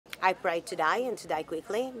I prayed to die and to die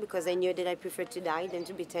quickly because I knew that I preferred to die than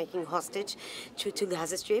to be taken hostage to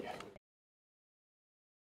Gaza Strip.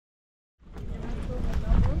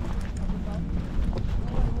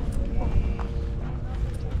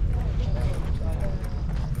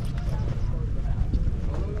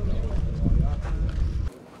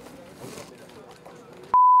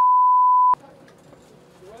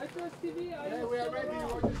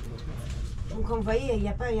 Donc on voyait, il n'y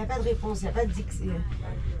a pas de réponse, il n'y a pas de diction.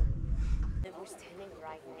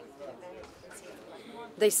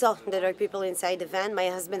 They saw that there are people inside the van. My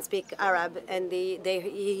husband speaks Arab, and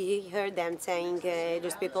he heard them saying,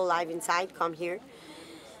 "There's people alive inside. Come here."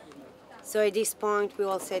 So at this point, we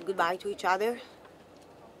all said goodbye to each other.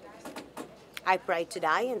 I prayed to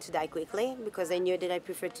die and to die quickly because I knew that I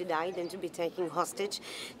preferred to die than to be taken hostage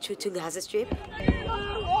to Gaza Strip.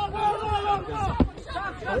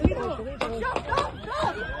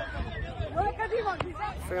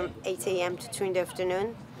 From 8 a.m. to 2 in the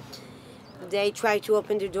afternoon. They tried to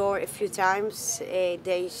open the door a few times.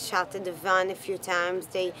 They shut the van a few times.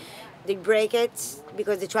 They break it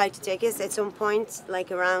because they tried to take us at some point,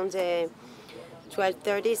 like around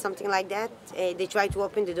 12:30, something like that. They tried to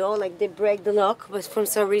open the door, like they break the lock, but for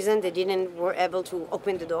some reason they were able to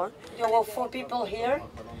open the door. There were 4 people here.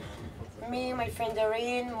 Me, my friend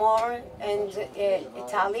Doreen, Moore, and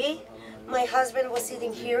Itali. My husband was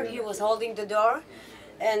sitting here. He was holding the door,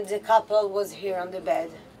 and the couple was here on the bed.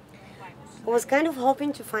 I was kind of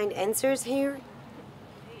hoping to find answers here,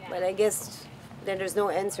 but I guess that there's no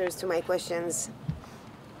answers to my questions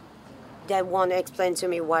that want to explain to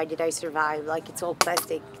me why did I survive. Like, it's all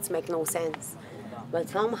plastic, it makes no sense. But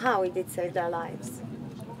somehow it did save their lives.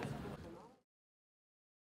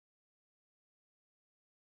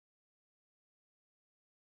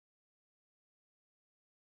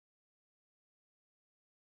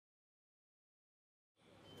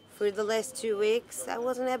 For the last 2 weeks, I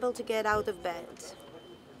wasn't able to get out of bed.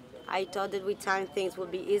 I thought that with time things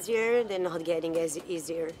would be easier. They're not getting as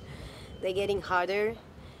easier. They're getting harder.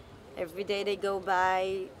 Every day they go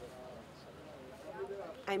by,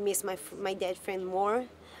 I miss my dead friend more.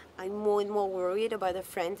 I'm more and more worried about the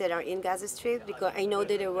friends that are in Gaza Strip because I know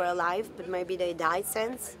that they were alive, but maybe they died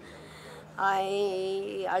since.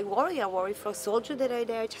 I worry for soldiers that are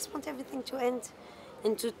there. I just want everything to end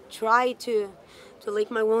and to try to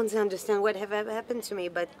lick my wounds and understand what have happened to me,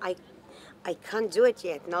 but I can't do it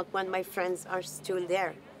yet, not when my friends are still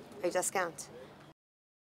there. I just can't.